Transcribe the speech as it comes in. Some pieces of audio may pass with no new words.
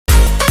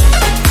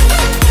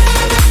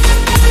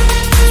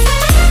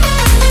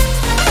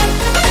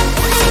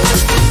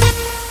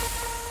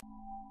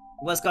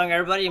What's going on,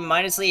 everybody?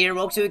 Lee here.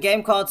 Welcome to a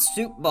game called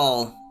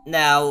Soupbowl.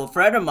 Now, a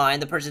friend of mine,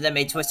 the person that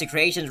made Twisted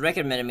Creations,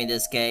 recommended me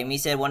this game. He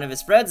said one of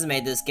his friends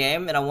made this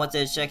game, and I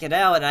wanted to check it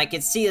out, and I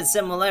could see the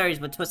similarities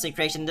with Twisted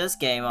Creation in this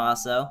game,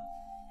 also.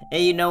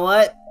 And you know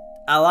what?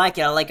 I like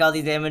it. I like all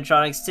these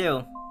animatronics,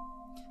 too.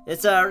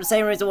 It's the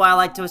same reason why I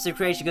like Twisted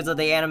Creation, because of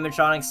the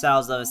animatronic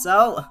styles, though.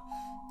 So,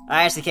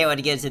 I actually can't wait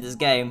to get into this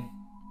game.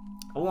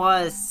 I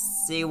want to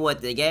see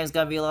what the game's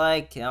gonna be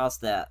like, and all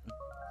that.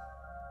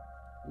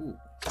 Ooh.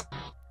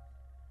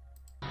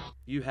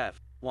 You have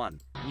one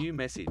new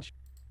message.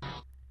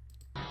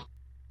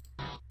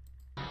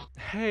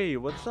 Hey,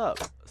 what's up?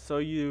 So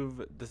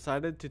you've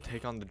decided to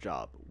take on the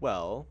job.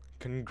 Well,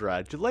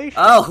 congratulations.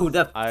 Oh,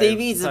 the I've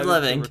TV's decided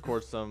living. to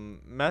record some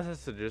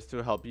messages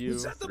to help you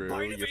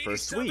through your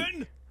first week.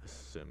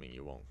 Assuming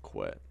you won't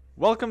quit.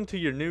 Welcome to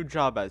your new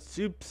job at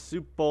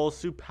Soupbowl,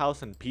 Soup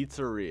House, and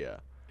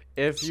Pizzeria.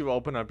 If you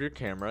open up your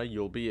camera,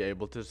 you'll be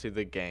able to see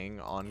the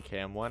gang on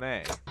Cam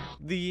 1A.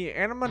 The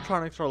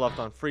animatronics are left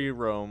on free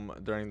roam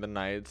during the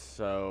night,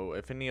 so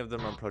if any of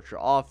them approach your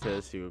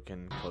office, you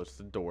can close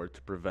the door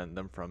to prevent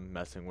them from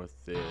messing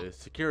with the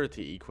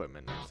security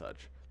equipment and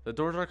such. The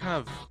doors are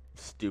kind of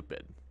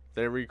stupid.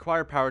 They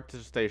require power to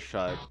stay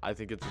shut. I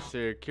think it's a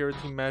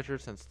security measure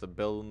since the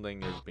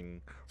building is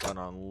being run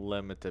on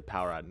limited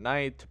power at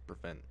night to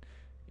prevent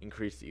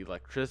increased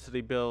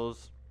electricity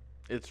bills.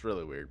 It's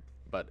really weird,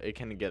 but it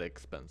can get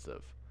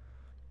expensive.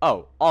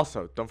 Oh,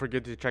 also, don't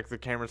forget to check the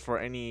cameras for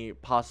any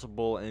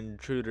possible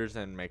intruders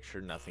and make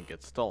sure nothing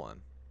gets stolen.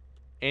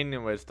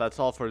 Anyways, that's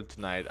all for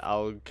tonight.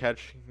 I'll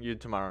catch you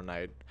tomorrow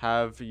night.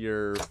 Have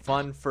your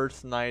fun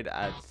first night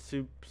at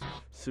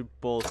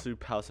Soupbowl,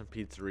 Soup House, and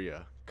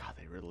Pizzeria. God,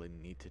 they really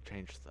need to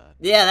change that.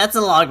 Yeah, that's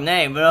a long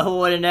name, but I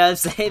wouldn't know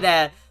say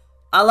that.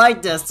 I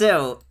like this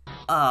too.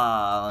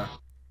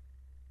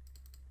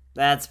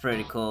 That's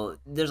pretty cool.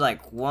 There's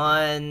like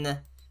 1,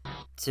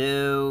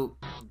 2,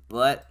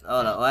 what?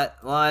 Hold on, what?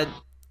 1,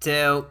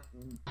 2.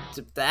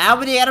 How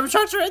many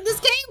animatronics are in this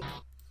game?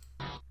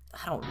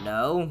 I don't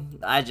know.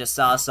 I just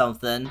saw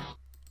something.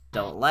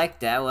 Don't like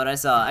that. What I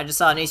saw? I just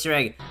saw an Easter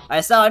egg.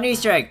 I saw an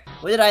Easter egg.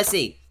 What did I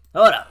see?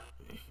 Hold up.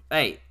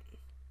 Wait.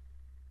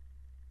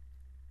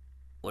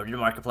 Where did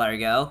Markiplier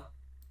go?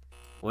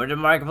 Where did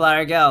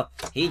Markiplier go?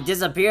 He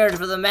disappeared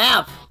from the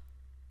map.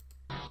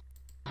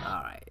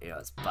 Alright,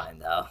 it's fine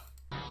though.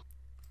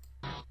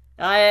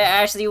 I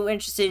actually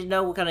interested to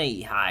know what kind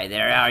of... Hi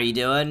there, how are you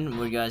doing?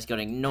 We're just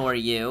gonna ignore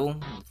you.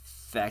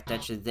 The fact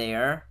that you're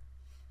there.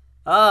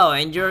 Oh,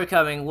 and you're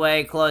coming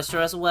way closer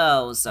as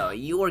well. So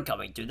you are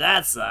coming to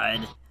that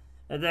side.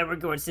 And then we're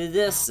going to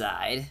this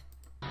side.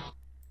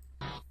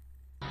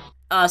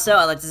 So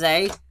I'd like to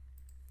say...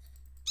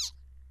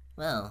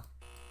 Well...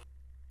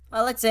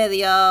 I'd like to say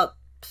the,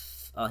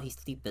 Oh, he's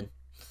sleeping.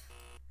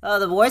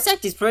 The voice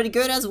acting's pretty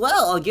good as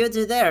well, I'll give it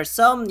to there.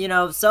 Some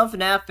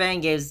FNAF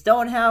fan games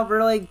don't have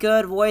really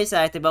good voice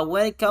acting, but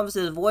when it comes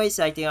to the voice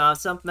acting on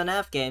some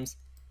FNAF games,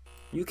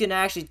 you can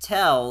actually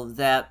tell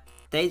that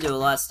they do a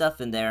lot of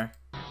stuff in there.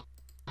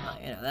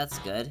 That's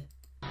good.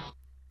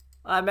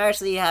 I'm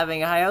actually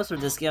having high hopes for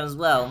this game as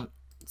well.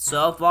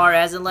 So far, it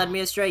hasn't led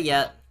me astray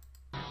yet.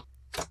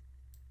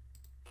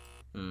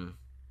 I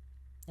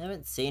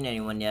haven't seen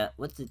anyone yet.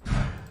 What's it?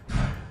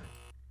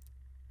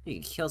 You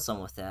can kill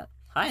someone with that.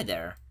 Hi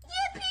there.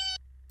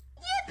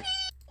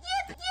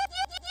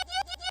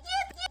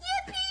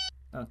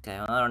 Okay,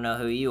 well, I don't know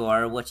who you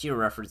are or what you're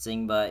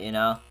referencing, but,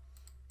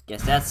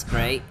 guess that's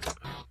great.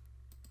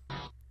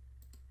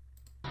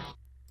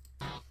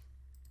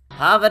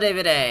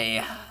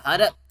 Havadaviday.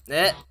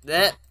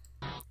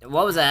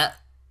 What was that?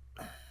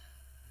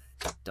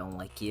 Don't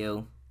like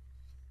you.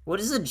 What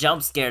does the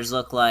jump scares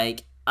look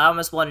like? I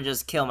almost want to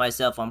just kill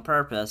myself on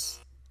purpose.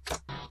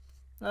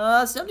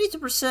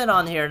 72%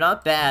 on here,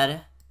 not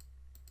bad.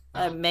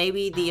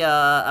 Maybe the,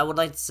 I would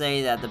like to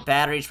say that the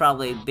battery's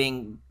probably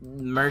being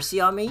mercy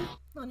on me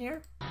on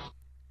here. I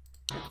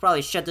could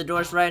probably shut the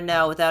doors right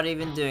now without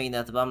even doing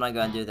that, but I'm not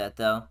gonna do that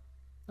though.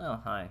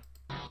 Oh, hi.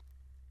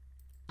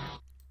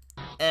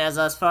 And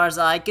as far as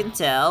I can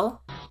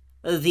tell,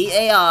 the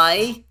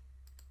AI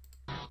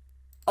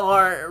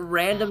are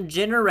random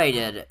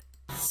generated.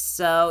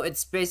 So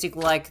it's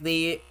basically like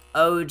the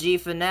OG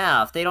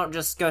FNAF. They don't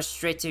just go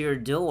straight to your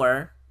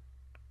door.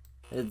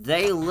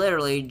 They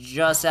literally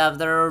just have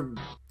their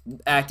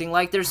acting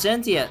like they're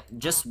sentient,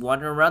 just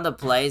wandering around the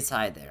place.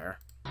 Hi there.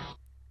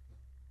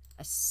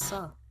 I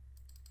saw.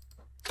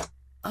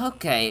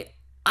 Okay,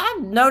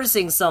 I'm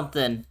noticing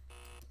something.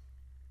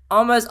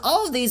 Almost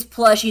all of these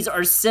plushies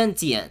are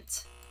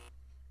sentient,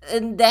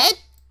 and that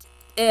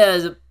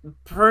is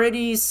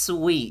pretty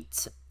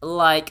sweet.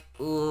 Like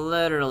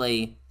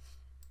literally,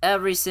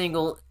 every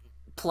single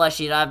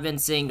plushie that I've been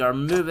seeing are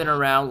moving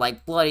around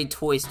like bloody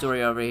Toy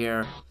Story over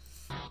here.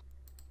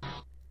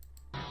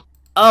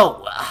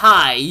 Oh,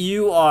 hi,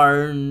 you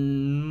are...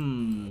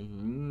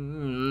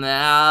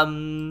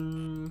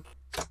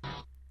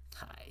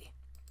 Hi.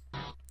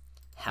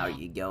 How are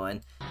you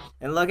going?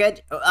 And look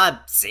at...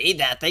 see,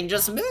 that thing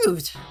just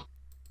moved!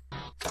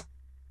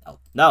 Oh,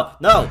 no,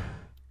 no!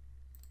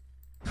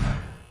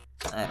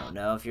 I don't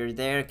know if you're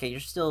there. Okay, you're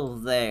still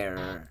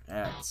there.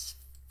 That's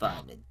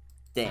fine and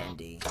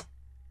dandy.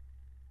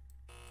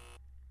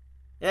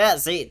 Yeah,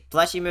 see,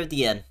 plushie moved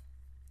again.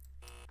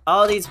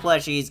 All these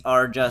plushies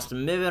are just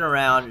moving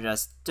around,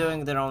 just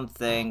doing their own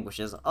thing, which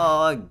is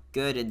all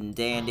good and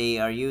dandy.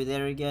 Are you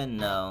there again?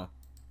 No.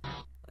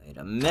 Wait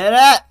a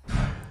minute!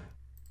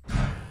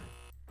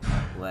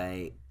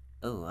 Wait.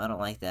 Oh, I don't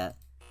like that.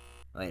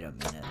 Wait a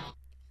minute.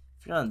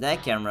 If you're not on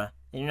that camera,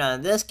 and you're not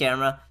on this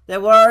camera,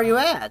 then where are you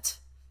at?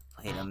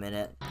 Wait a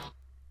minute.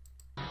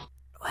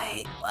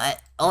 Wait,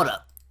 what? Hold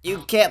up. You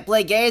can't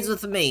play games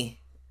with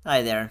me.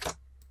 Hi there.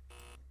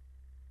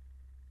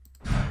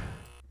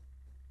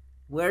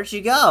 Where'd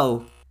you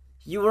go?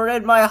 You were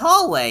in my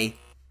hallway.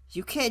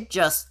 You can't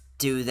just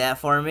do that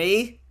for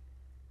me.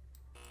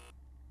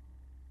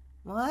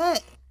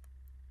 What?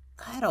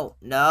 I don't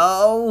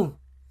know.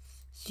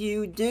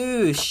 You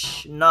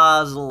douche.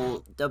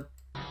 Nozzle. The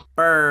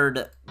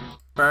bird.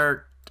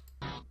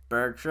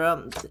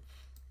 Bertram.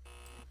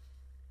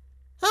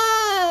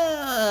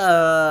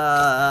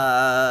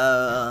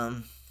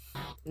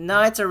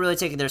 Nights are really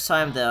taking their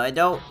time, though. I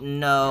don't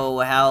know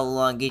how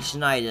long each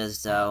night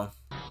is, though.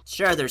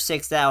 Sure, there's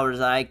 6 hours,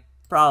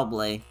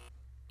 probably.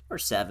 Or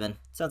 7.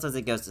 Sometimes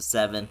it goes to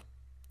 7.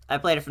 I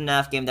played a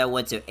FNAF game that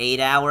went to 8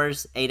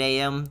 hours. 8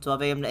 a.m.,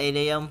 12 a.m. to 8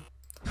 a.m.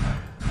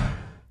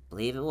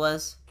 Believe it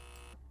was.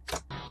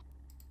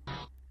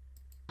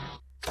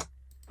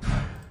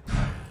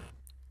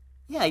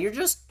 Yeah, you're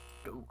just...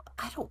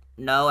 I don't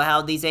know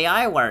how these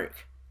AI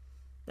work.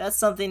 That's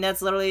something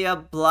that's literally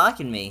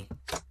blocking me.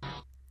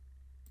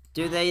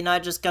 Do they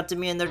not just come to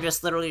me and they're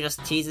just literally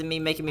just teasing me,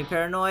 making me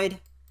paranoid?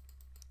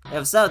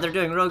 If so, they're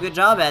doing a real good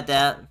job at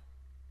that.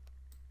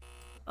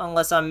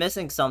 Unless I'm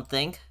missing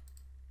something.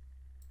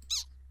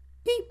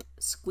 Beep.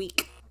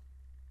 Squeak.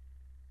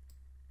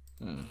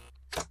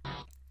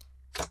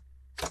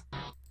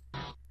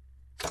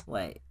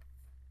 Wait.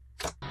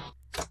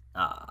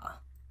 Ah.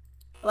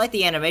 I like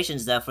the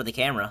animations, though, for the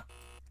camera.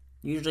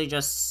 Usually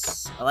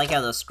just... I like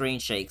how the screen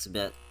shakes a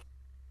bit.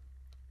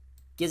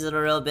 Gives it a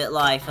real bit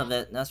life of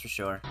it, that's for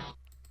sure.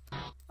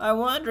 I'm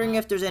wondering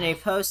if there's any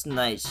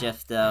post-night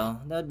shift,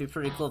 though. That would be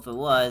pretty cool if it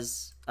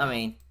was. I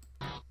mean,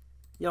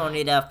 you don't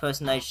need to have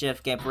post-night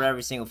shift game for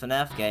every single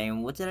FNAF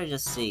game. What did I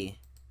just see?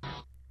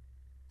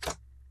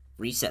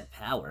 Reset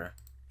power?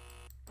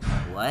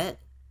 What?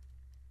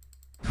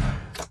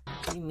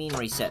 What do you mean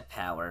reset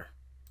power?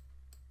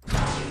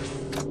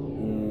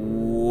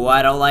 Ooh,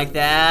 I don't like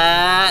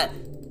that!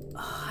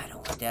 Oh, I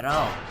don't like that at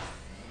all.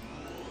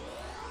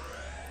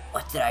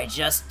 What did I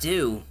just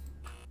do?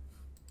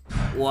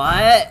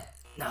 What?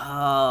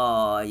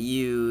 Oh,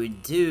 you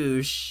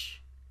douche.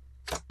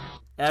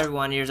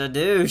 Everyone here's a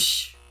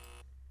douche.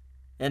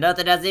 And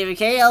nothing has even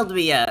killed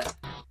me yet.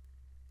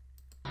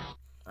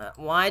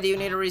 Why do you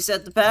need to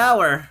reset the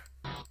power?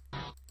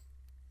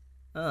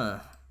 I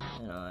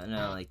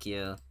don't like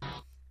you.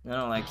 I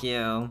don't like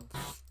you.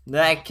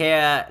 That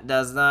cat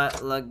does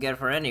not look good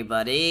for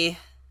anybody.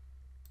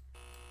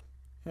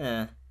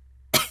 Huh.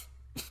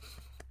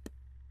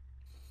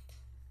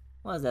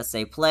 What does that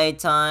say?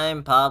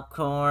 Playtime,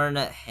 popcorn,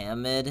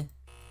 Hamid.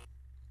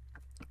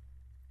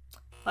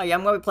 Oh yeah,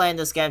 I'm gonna be playing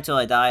this game till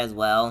I die as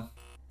well.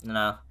 You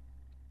know,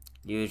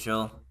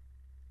 usual.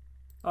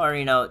 Or,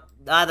 you know,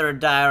 either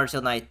die or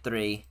till night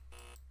 3.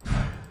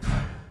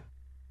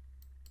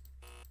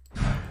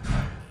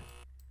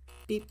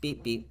 Beep,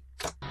 beep, beep.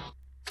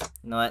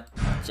 You know what?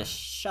 Just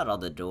shut all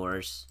the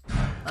doors.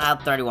 I have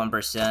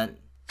 31%.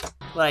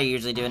 What I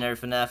usually do in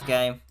every FNAF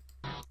game.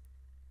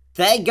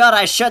 Thank God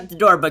I shut the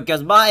door,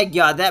 because my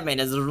God, that man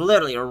is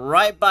literally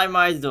right by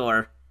my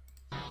door.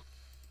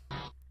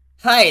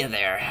 Hi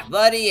there,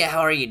 buddy, how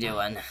are you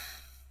doing?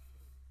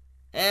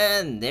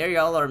 And there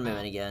y'all are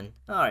moving again.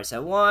 Alright,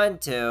 so 1,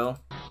 2,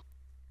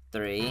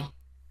 3.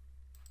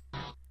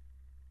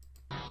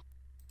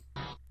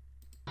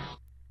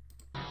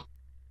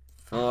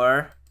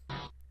 4,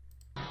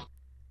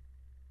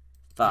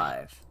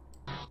 5.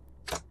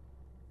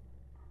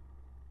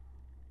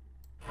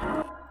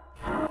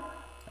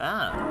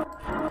 Ah.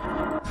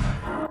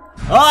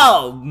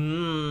 Oh!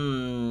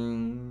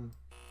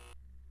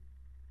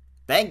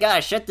 Thank God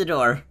I shut the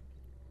door.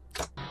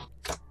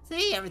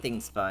 See,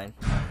 everything's fine.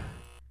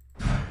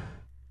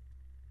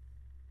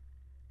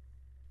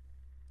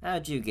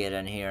 How'd you get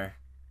in here?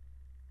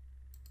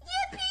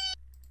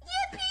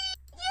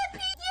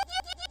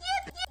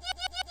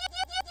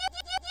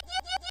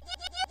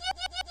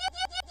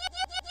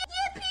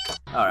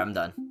 Alright, I'm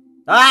done.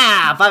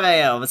 Ah! 5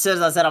 a.m. As soon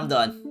as I said I'm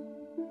done.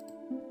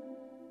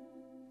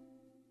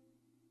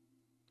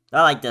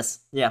 I like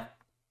this. Yeah.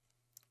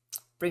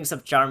 Bring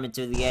some charm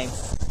into the game.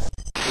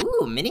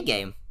 Ooh,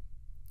 minigame.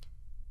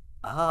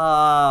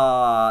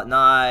 Oh,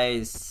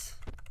 nice.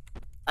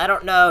 I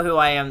don't know who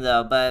I am,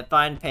 though, but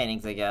fine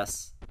paintings, I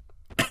guess.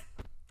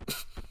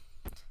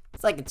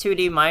 It's like a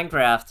 2D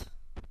Minecraft.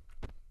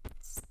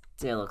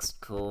 Still looks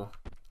cool.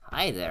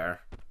 Hi there.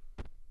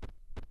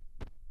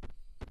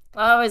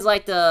 I always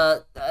like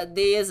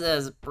these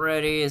is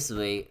pretty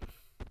sweet.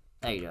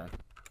 How you doing?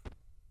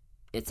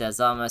 It's as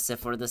almost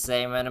if we're the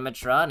same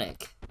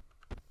animatronic.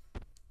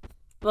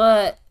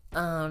 But,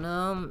 I don't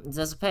know, is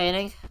this a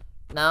painting?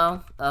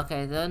 No?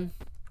 Okay then.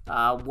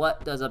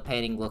 What does a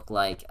painting look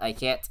like? I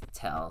can't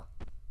tell.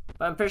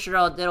 But I'm pretty sure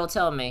it'll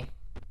tell me.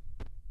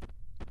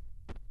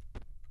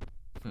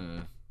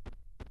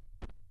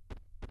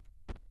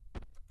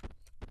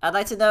 I'd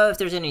like to know if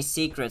there's any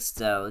secrets,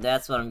 though.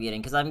 That's what I'm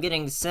getting. Because I'm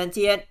getting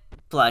sentient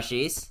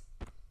plushies.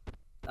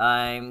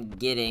 I'm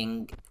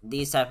getting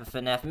these type of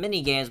FNAF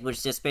minigames,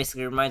 which just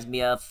basically reminds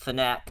me of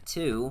FNAF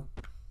 2.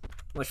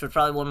 Which was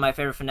probably one of my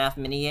favorite FNAF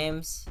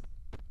minigames.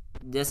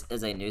 This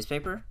is a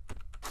newspaper.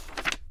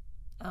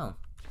 Oh,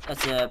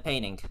 that's a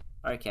painting.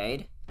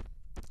 Arcade.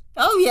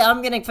 Oh yeah,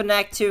 I'm getting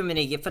FNAF 2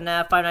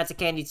 FNAF Five Nights at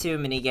Candy 2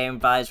 minigame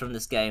vibes from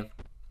this game.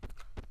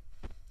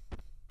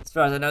 As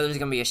far as I know, there's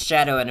gonna be a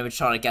shadow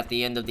animatronic at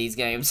the end of these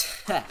games.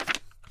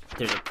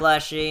 There's a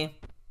plushie.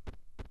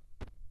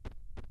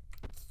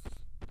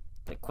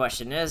 The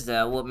question is,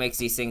 though, what makes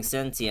these things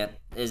sentient?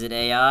 Is it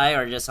AI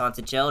or just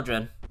haunted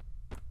children?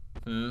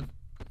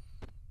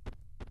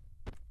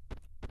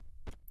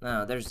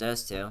 Oh, there's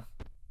those two.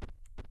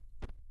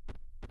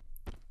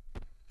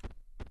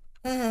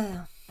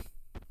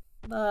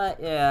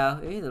 But, yeah,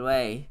 either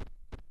way.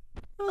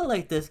 I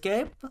like this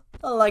game.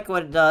 I like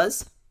what it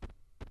does.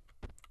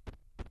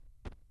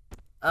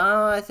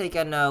 Oh, I think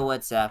I know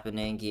what's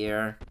happening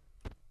here.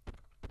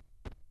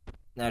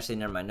 Actually,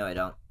 never mind. No, I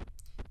don't.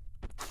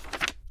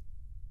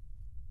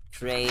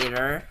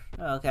 Creator.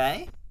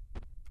 Okay.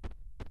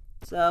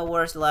 So,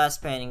 where's the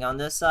last painting? On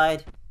this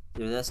side?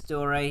 Through this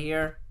door right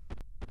here?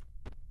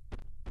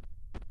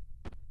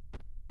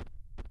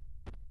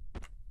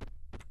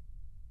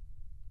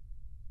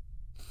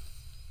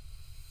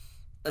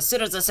 As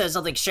soon as I said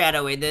something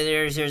shadowy,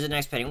 there's the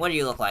next painting. What do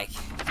you look like?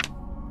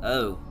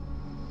 Oh.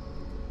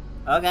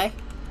 Okay.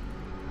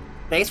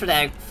 Thanks for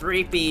that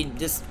creepy,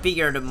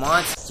 disfigured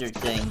monster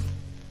thing.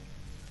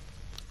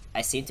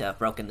 I seem to have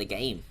broken the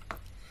game.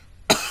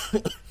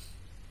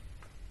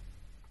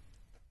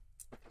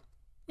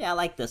 Yeah, I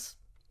like this.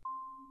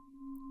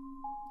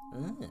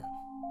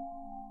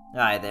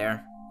 Hi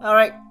there.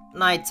 Alright,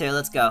 night 2,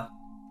 let's go.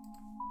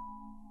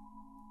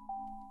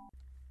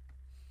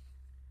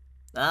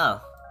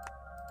 Oh.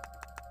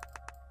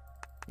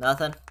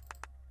 Nothing?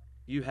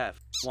 You have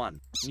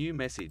 1 new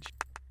message.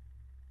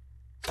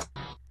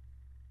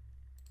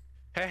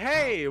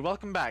 Hey,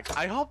 welcome back.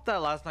 I hope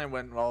that last night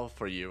went well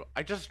for you.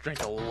 I just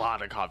drank a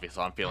lot of coffee,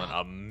 so I'm feeling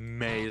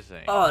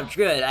amazing. Oh,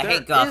 good. I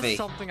hate coffee. There is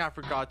something I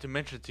forgot to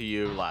mention to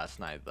you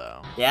last night,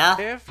 though. Yeah?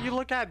 If you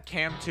look at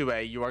Cam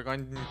 2A, you are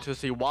going to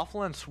see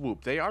Waffle and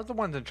Swoop. They are the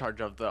ones in charge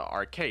of the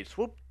arcade.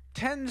 Swoop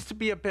tends to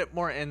be a bit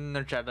more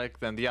energetic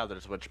than the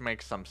others, which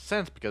makes some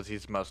sense because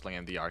he's mostly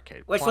in the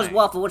arcade. Which one's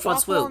Waffle? Which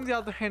one's Swoop? Waffle, on the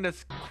other hand,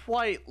 is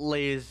quite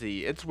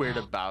lazy. It's weird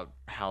about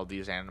how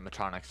these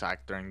animatronics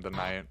act during the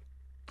night.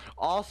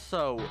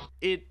 Also,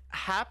 it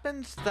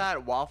happens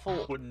that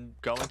Waffle would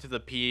go into the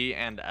P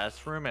and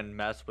S room and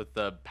mess with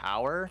the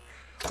power,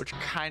 which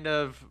kind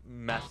of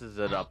messes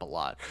it up a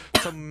lot.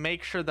 So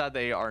make sure that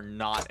they are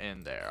not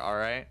in there,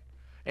 alright?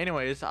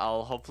 Anyways,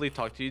 I'll hopefully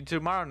talk to you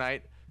tomorrow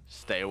night.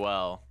 Stay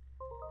well.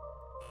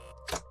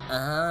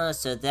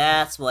 So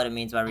that's what it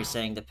means by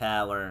resetting the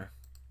power.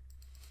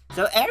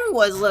 So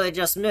everyone's literally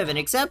just moving,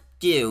 except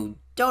you.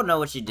 Don't know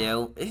what you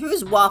do.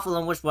 Who's Waffle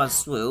and which one's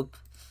Swoop?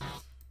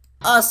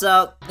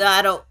 Also,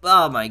 I don't...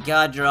 Oh my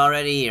god, you're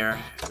already here.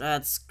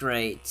 That's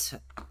great.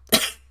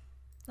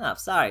 Oh,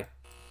 sorry.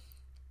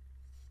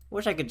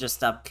 Wish I could just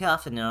stop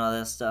coughing and all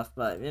that stuff,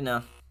 but, you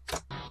know.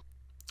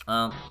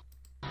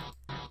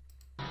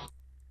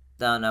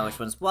 Don't know which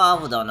one's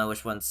Waffle, don't know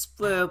which one's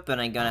Swoop, and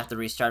I'm gonna have to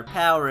restart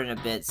power in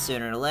a bit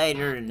sooner or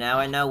later, and now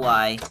I know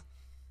why.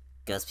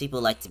 Because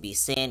people like to be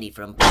sandy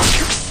from...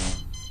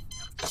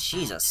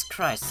 Jesus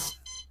Christ.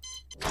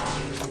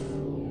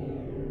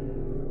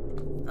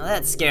 Well,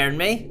 that scared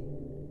me.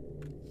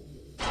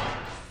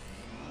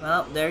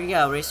 Well, there you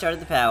go,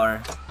 restarted the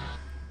power.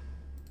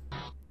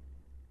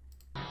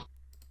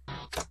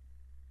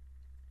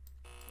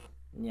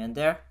 You in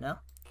there? No?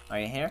 Are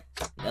you here?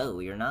 No,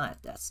 you're not.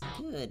 That's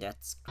good,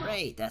 that's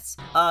great, that's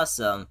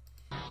awesome.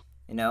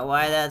 You know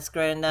why that's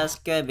great and that's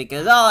good?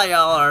 Because all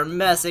y'all are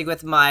messing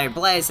with my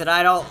place and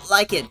I don't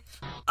like it.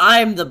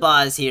 I'm the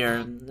boss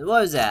here. What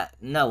was that?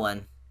 No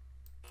one.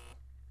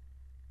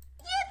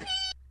 Yippee!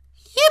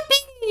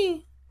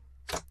 Yippee!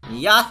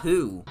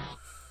 Yahoo!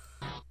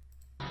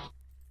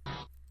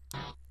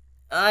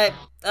 I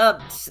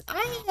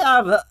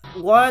have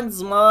one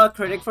small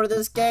critic for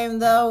this game,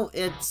 though.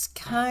 It's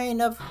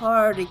kind of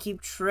hard to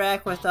keep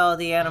track with all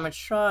the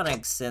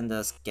animatronics in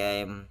this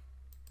game.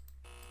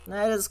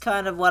 That is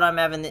kind of what I'm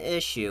having the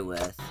issue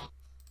with.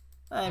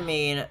 I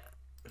mean,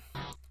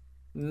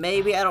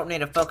 maybe I don't need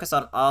to focus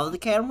on all the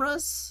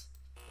cameras.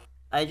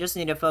 I just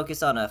need to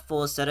focus on a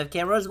full set of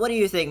cameras. What do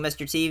you think,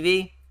 Mr.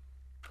 TV?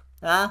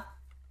 Huh?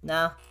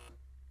 No?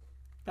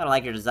 Kinda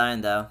like your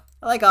design, though.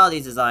 I like all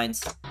these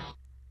designs.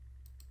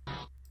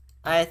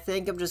 I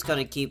think I'm just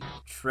gonna keep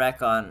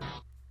track on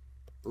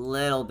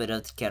little bit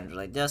of the camera,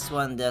 like this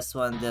one, this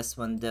one, this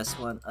one, this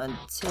one,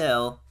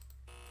 until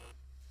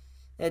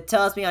it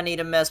tells me I need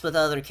to mess with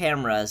other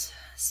cameras.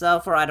 So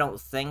far, I don't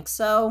think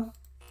so.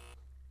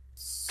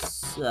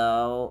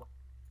 So,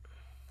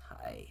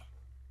 hi.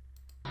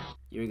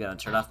 You're gonna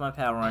turn off my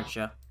power, aren't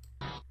you?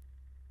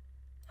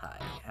 Hi,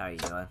 how are you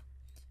doing?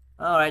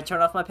 Alright,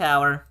 turn off my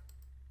power.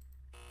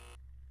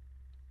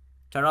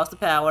 Turn off the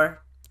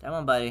power. Come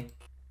on, buddy.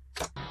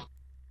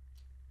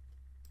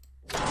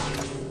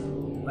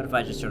 What if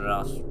I just turn it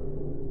off?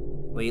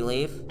 Will you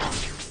leave?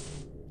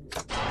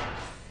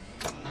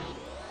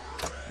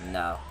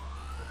 No.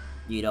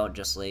 You don't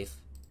just leave.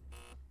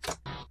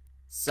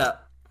 So,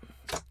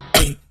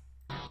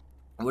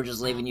 we're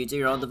just leaving you to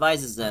your own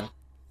devices then.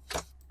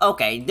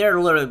 Okay, they're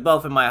literally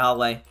both in my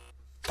hallway.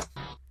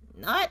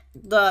 Not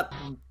the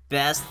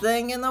best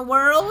thing in the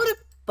world,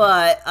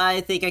 but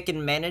I think I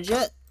can manage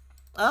it.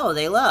 Oh,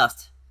 they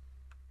left.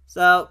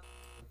 So,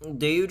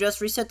 do you just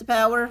reset the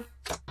power?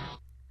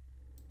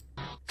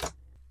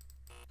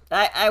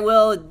 I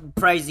will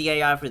praise the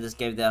AI for this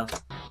game, though.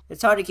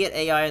 It's hard to get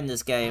AI in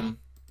this game.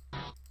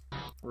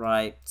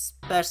 Right,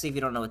 especially if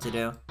you don't know what to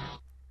do.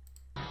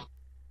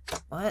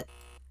 What?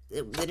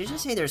 Did it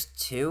just say there's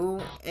 2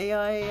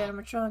 AI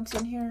animatronics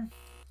in here?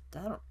 I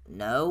don't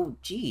know.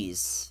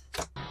 Jeez.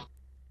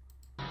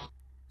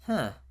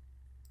 Huh.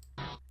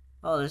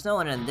 Oh, there's no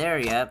one in there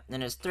yet,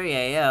 and it's 3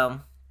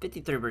 a.m.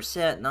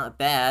 53%, not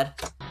bad.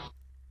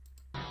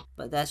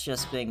 But that's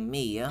just being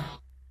me.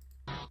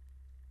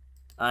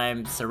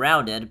 I'm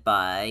surrounded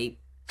by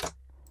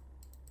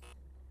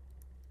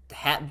the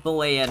Hat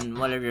Boy and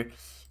whatever. You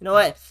know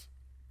what?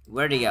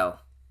 Where'd he go?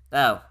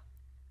 Oh.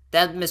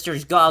 That Mr.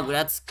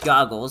 That's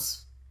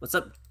Goggles. What's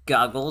up,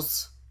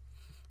 Goggles?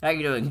 How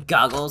you doing,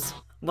 Goggles?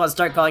 I'm gonna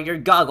start calling you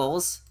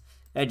Goggles.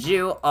 And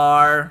you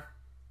are...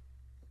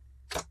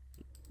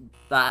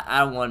 I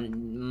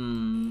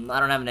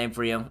don't have a name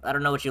for you. I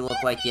don't know what you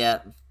look like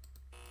yet.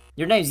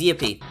 Your name's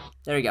Yippee.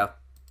 There you go.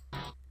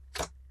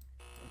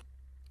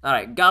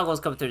 Alright,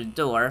 Goggles come through the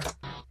door.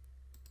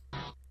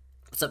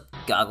 What's up,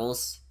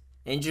 Goggles?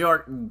 In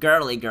short,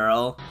 girly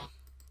girl.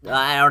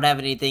 I don't have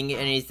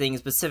anything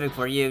specific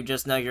for you,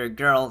 just know you're a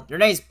girl. Your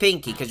name's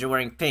Pinky, because you're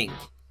wearing pink.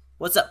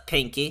 What's up,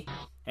 Pinky?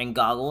 And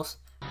Goggles?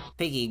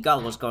 Pinky and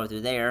Goggles going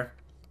through there.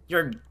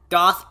 You're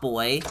Goth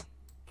Boy.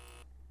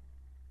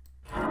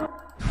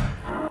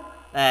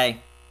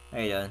 Hey, how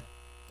you doing?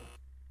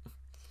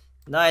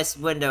 Nice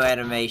window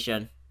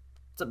animation.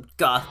 What's up,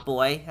 Goth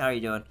Boy? How are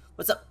you doing?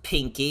 What's up,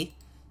 Pinky?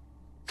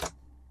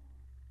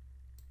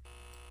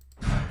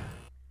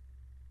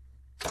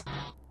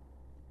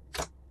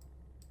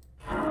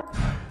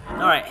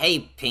 Alright, hey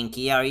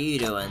Pinky, how are you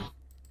doing?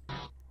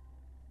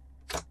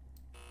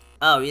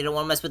 Oh, you don't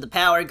want to mess with the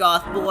power,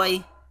 Goth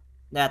Boy?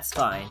 That's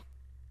fine.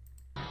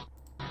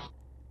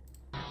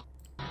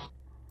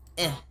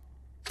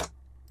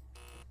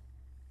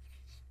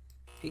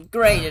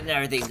 Great, and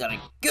everything's gonna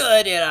be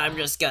good, and I'm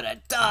just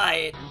gonna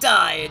die.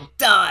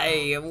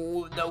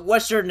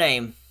 What's your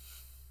name?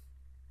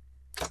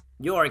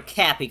 You're a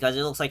Cappy, because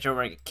it looks like you're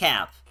wearing a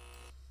cap.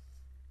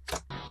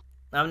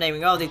 I'm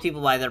naming all these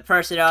people by their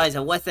personalities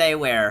and what they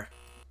wear.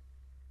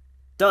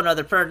 Don't know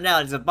their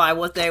personalities, but by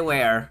what they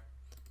wear.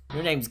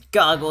 Your name's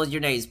Goggles,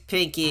 your name's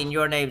Pinky, and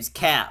your name's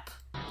Cap.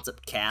 What's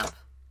up, Cap?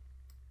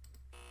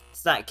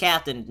 It's not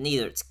Captain,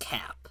 neither, it's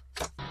Cap.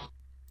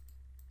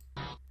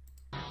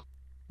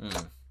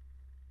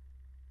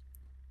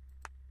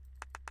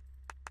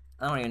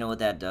 I don't even know what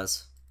that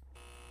does.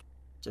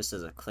 Just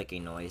as a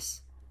clicking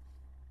noise.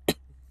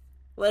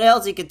 What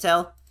else you can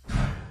tell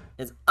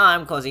is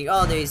I'm closing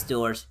all these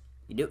doors.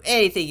 You do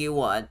anything you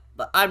want,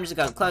 but I'm just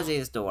gonna close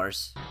these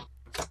doors.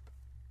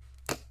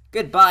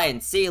 Goodbye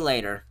and see you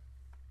later.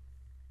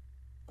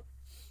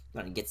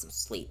 I'm gonna get some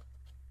sleep.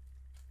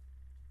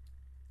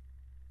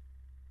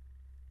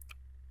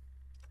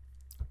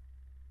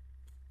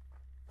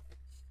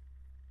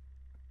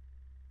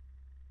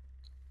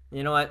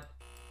 You know what?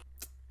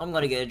 I'm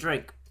gonna get a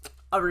drink.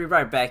 I'll be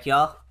right back,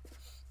 y'all.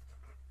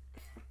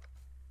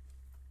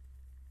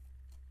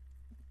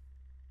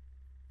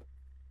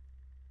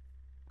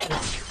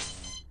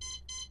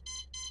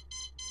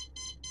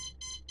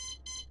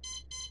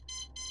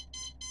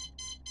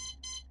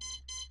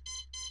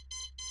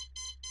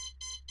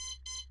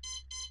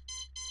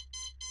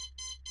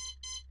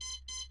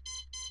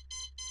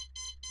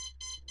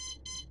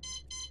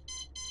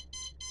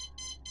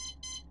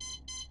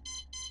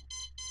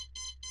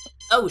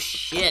 Oh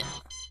shit.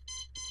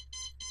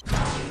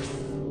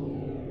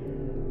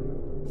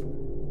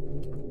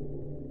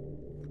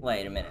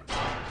 Wait a minute.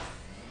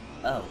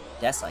 Oh,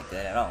 that's not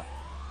good at all.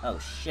 Oh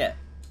shit.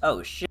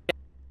 Oh shit.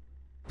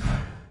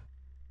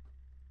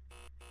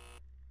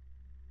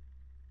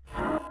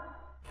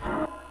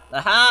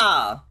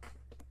 Aha!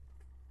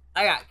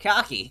 I got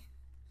cocky.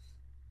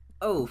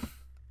 Oof.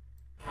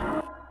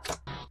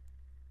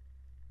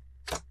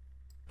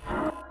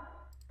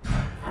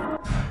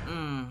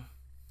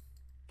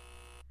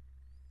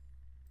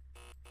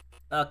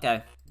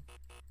 Okay.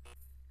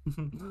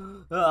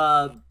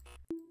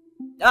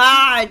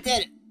 Ah, I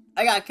did it!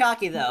 I got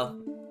cocky,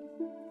 though.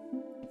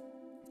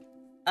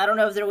 I don't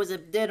know if there was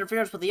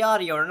interference with the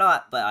audio or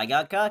not, but I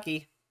got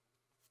cocky.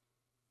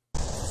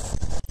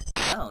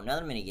 Oh,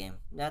 another minigame.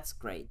 That's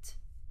great.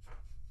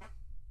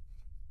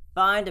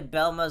 Find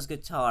Belmo's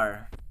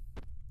guitar.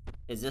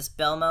 Is this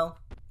Belmo?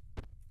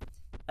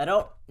 I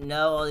don't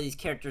know all these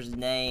characters'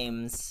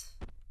 names.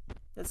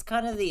 That's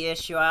kind of the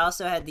issue. I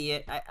also had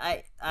the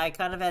I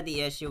kind of had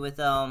the issue with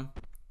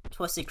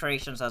Twisted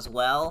Creations as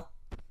well,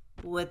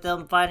 with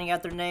them finding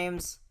out their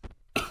names.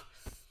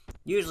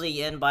 Usually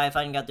you end by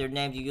finding out their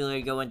names. You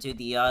usually go into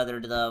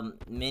the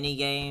mini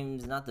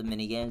games, not the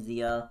mini games,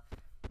 the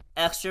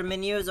extra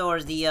menus,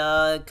 or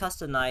the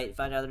custom night.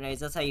 Find out their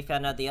names. That's how you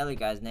found out the other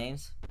guys'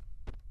 names.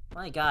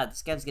 My God,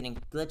 this game's getting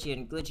glitchy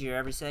and glitchier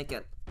every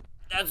second.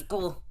 That's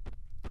cool.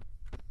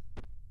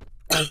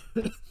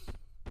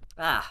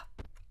 Ah.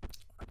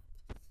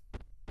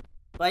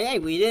 But hey,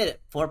 we did it.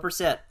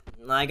 4%.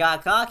 I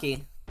got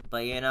cocky.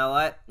 But you know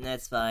what?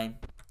 That's fine.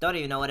 Don't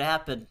even know what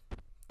happened.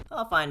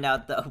 I'll find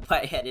out though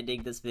by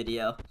editing this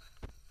video.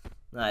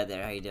 Hi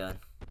there, how you doing?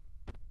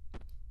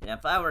 And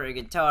if I were a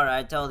guitar,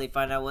 I'd totally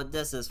find out what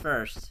this is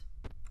first.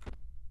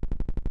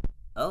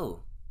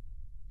 Oh.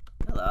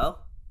 Hello.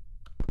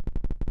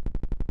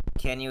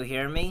 Can you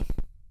hear me?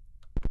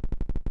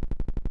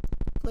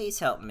 Please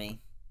help me.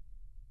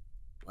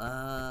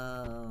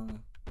 Whoa.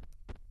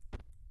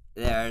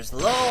 There's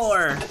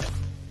lure!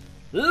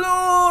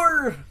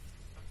 Lure!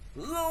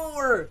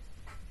 Lure!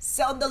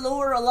 Sound the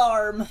lure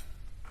alarm!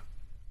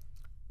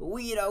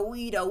 Weedo,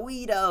 Weedo,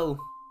 Weedo!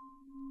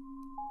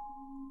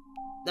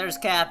 There's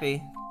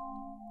Cappy.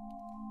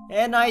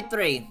 And night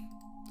 3.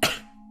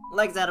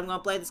 Like I said, I'm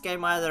gonna play this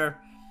game either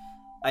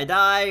I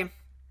die.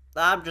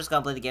 I'm just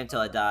gonna play the game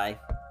till I die.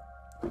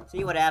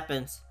 See what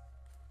happens.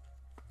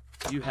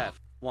 You have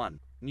 1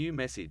 new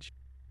message.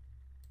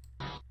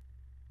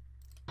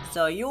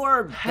 So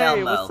you're Belmo.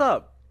 Hey, what's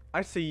up?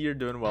 I see you're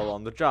doing well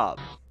on the job.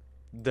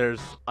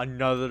 There's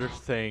another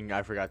thing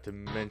I forgot to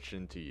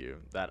mention to you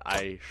that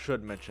I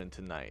should mention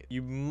tonight.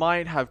 You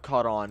might have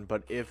caught on,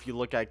 but if you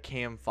look at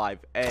Cam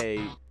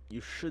 5A,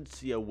 you should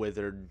see a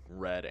withered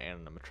red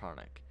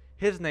animatronic.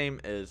 His name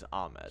is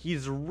Ahmed.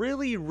 He's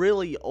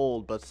really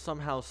old, but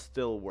somehow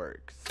still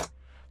works.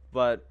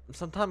 But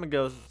some time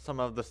ago, some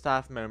of the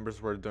staff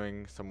members were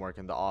doing some work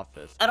in the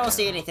office. I don't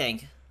see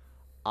anything.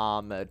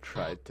 Ahmed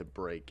tried to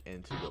break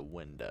into the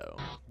window.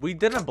 We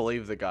didn't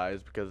believe the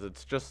guys because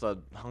it's just a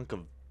hunk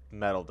of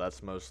metal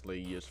that's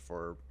mostly used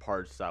for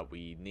parts that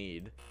we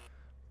need.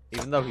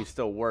 Even though he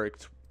still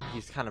worked,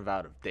 he's kind of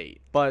out of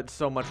date. But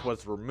so much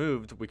was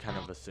removed, we kind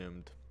of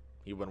assumed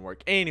he wouldn't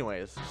work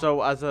anyways.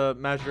 So as a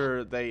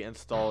measure, they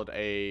installed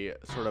a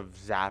sort of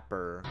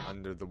zapper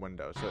under the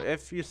window. So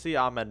if you see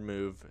Ahmed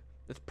move,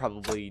 it's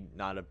probably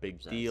not a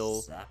big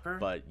deal, zapper?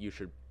 but you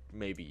should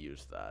maybe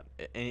use that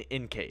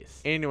in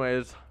case.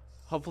 Anyways,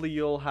 hopefully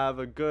you'll have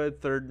a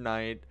good third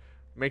night.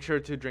 Make sure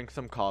to drink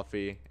some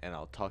coffee, and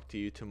I'll talk to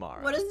you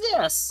tomorrow. What is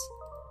this?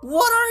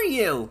 What are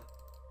you?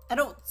 I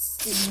don't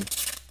see...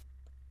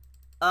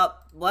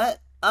 what?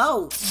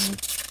 Oh!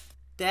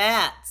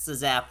 That's a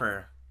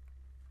zapper.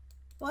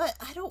 What?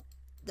 I don't...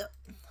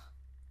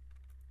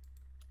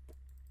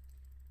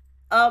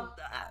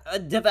 A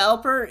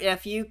developer,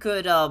 if you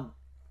could,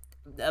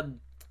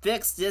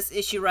 fix this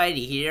issue right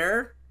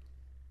here?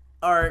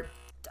 Or,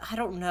 I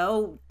don't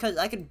know, because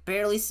I can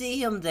barely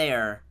see him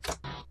there.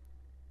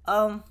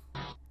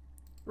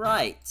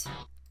 Right.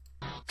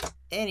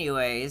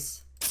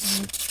 Anyways.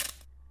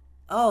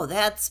 Oh,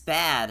 that's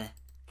bad.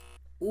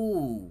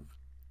 Ooh.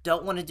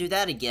 Don't want to do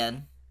that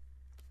again.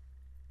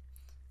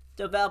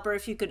 Developer,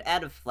 if you could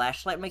add a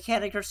flashlight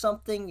mechanic or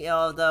something,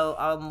 although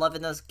I'm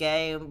loving this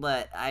game,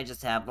 but I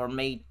just have, or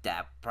made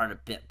that part a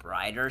bit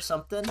brighter or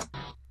something.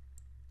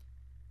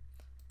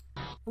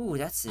 Ooh,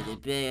 that's a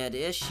bad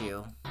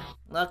issue.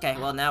 Okay,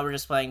 well now we're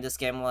just playing this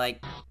game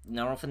like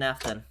normal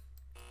FNAF then.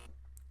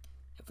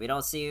 If we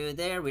don't see you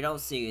there, we don't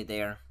see you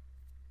there.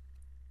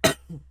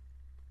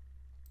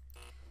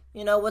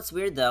 You know what's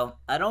weird though?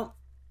 I don't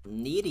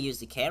need to use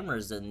the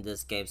cameras in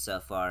this game so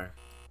far.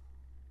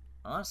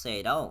 Honestly,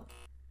 I don't.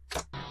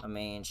 I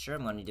mean, sure,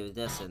 I'm gonna do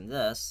this and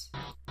this.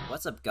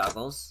 What's up,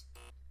 Goggles?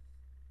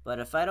 But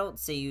if I don't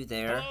see you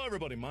there... Hello,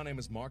 everybody. My name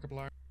is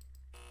Markiplier.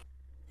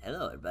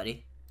 Hello,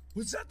 everybody.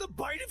 Was that the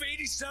bite of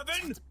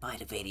 87? The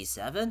bite of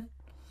 87?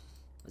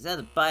 Was that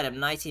the bite of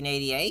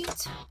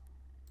 1988?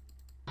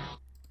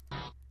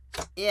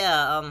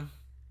 Yeah,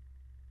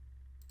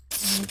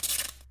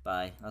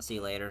 Bye. I'll see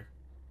you later.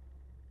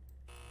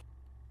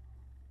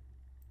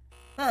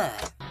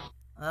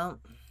 Well...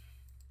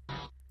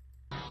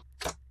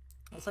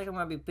 Looks like I'm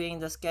gonna be beating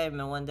this game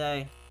in one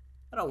day.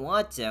 I don't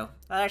want to.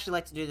 I'd actually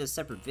like to do this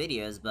separate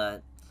videos,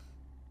 but...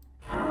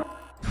 Alright,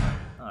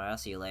 I'll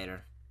see you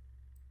later.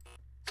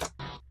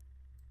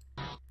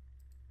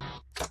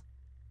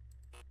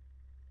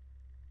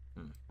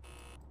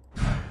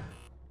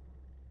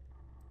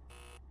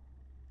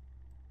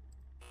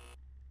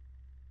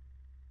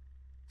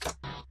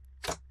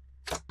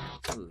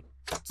 Ooh.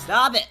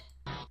 Stop it!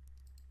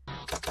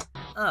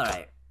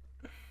 Alright.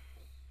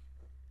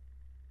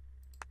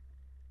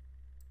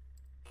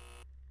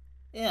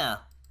 Yeah.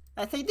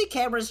 I think the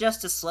camera's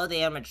just to slow the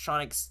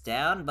animatronics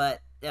down, but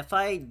if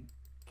I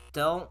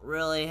don't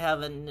really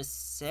have a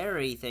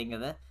necessary thing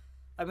of it...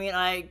 I mean,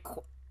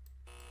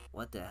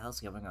 what the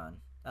hell's going on?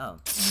 Oh,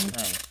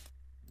 hey.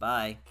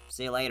 Bye.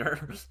 See you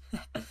later.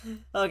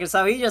 Okay,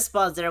 so he just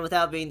spawns there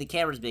without the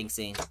cameras being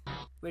seen.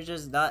 Which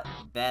is not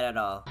bad at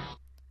all.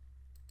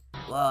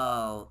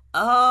 Whoa.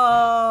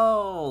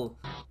 Oh!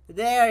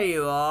 There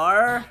you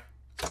are!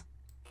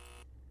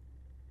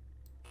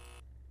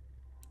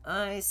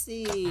 I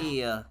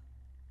see.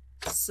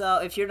 So,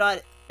 if you're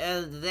not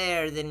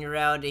there, then you're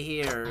out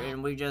here,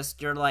 and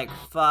you're like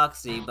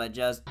Foxy, but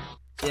just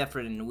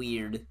different and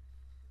weird.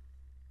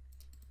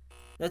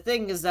 The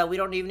thing is that we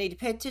don't even need to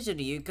pay attention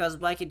to you,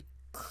 because I can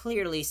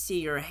clearly see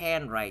your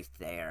hand right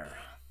there.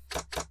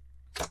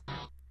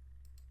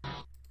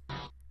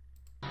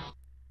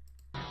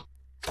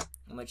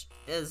 Which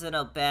isn't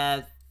a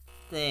bad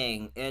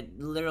thing. It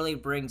literally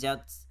brings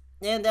out...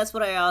 And that's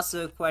what I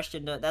also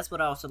questioned, that's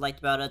what I also liked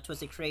about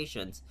Twisted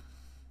Creations.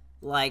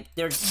 Like,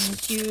 there's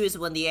cues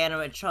when the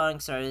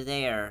animatronics are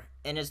there.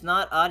 And it's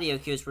not audio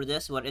cues for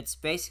this one, it's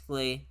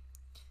basically...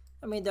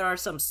 I mean, there are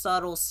some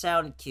subtle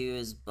sound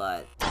cues,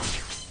 but...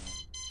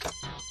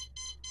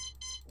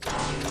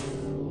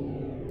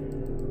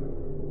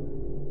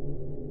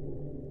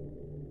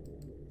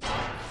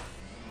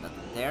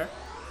 Nothing there.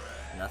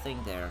 Nothing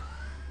there.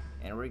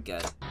 And we're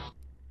good.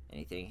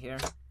 Anything here?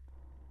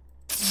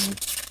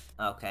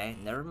 Okay,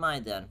 never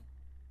mind then.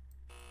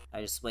 I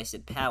just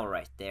wasted power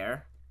right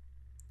there.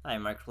 Hi,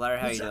 Markiplier,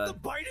 how you doing? Is that the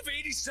bite of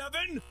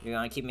 87? You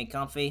gonna keep me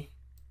comfy?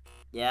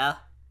 Yeah?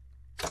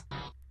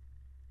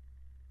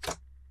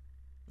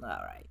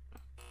 Alright.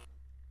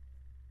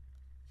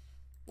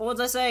 What was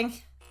I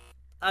saying?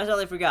 I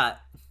totally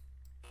forgot.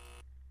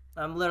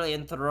 I'm literally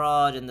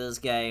enthralled in this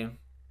game.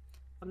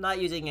 I'm not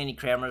using any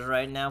cameras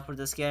right now for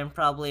this game,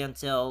 probably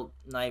until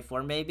night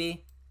 4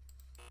 maybe.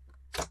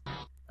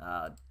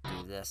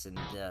 Do this and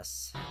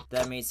this.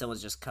 That means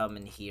someone's just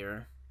coming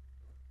here.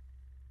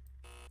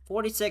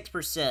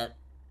 46%.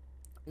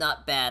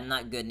 Not bad,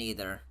 not good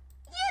neither.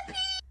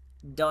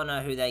 Yippee! Don't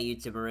know who that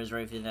YouTuber is, or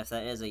even if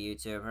that is a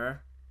YouTuber.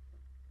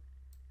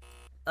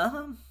 I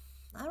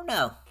don't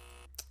know.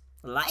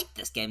 I like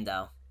this game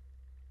though.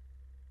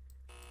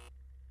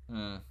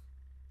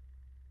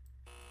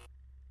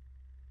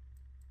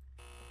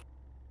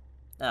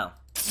 Oh.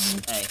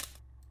 Hey.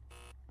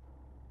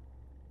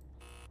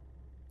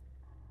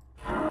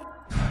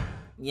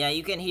 Yeah,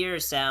 you can hear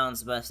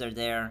sounds, but if they're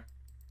there,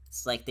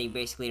 it's like they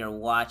basically are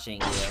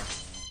watching you.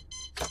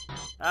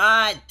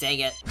 Ah, dang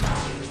it.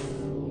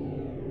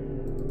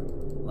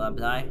 Will I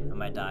die? I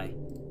might die.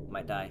 I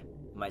might die.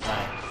 I might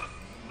die.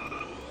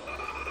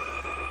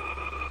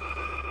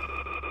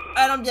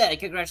 And I'm dead.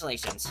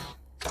 Congratulations.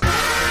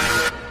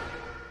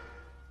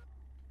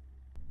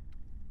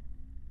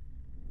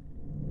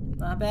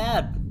 Not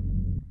bad.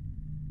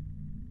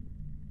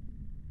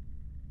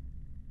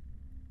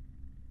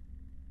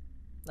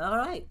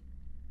 Alright.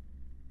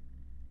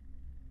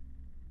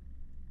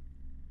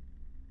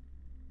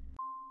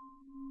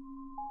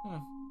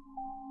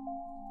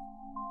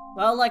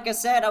 Well, like I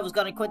said, I was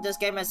gonna quit this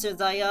game as soon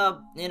as I,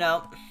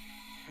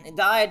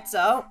 died,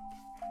 so...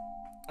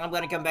 I'm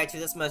gonna come back to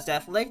this most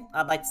definitely.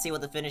 I'd like to see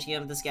what the finishing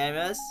of this game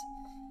is.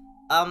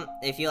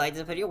 If you liked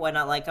this video, why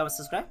not like, comment,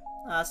 subscribe?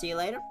 I'll see you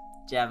later.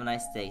 Have a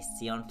nice day.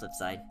 See you on the flip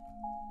side.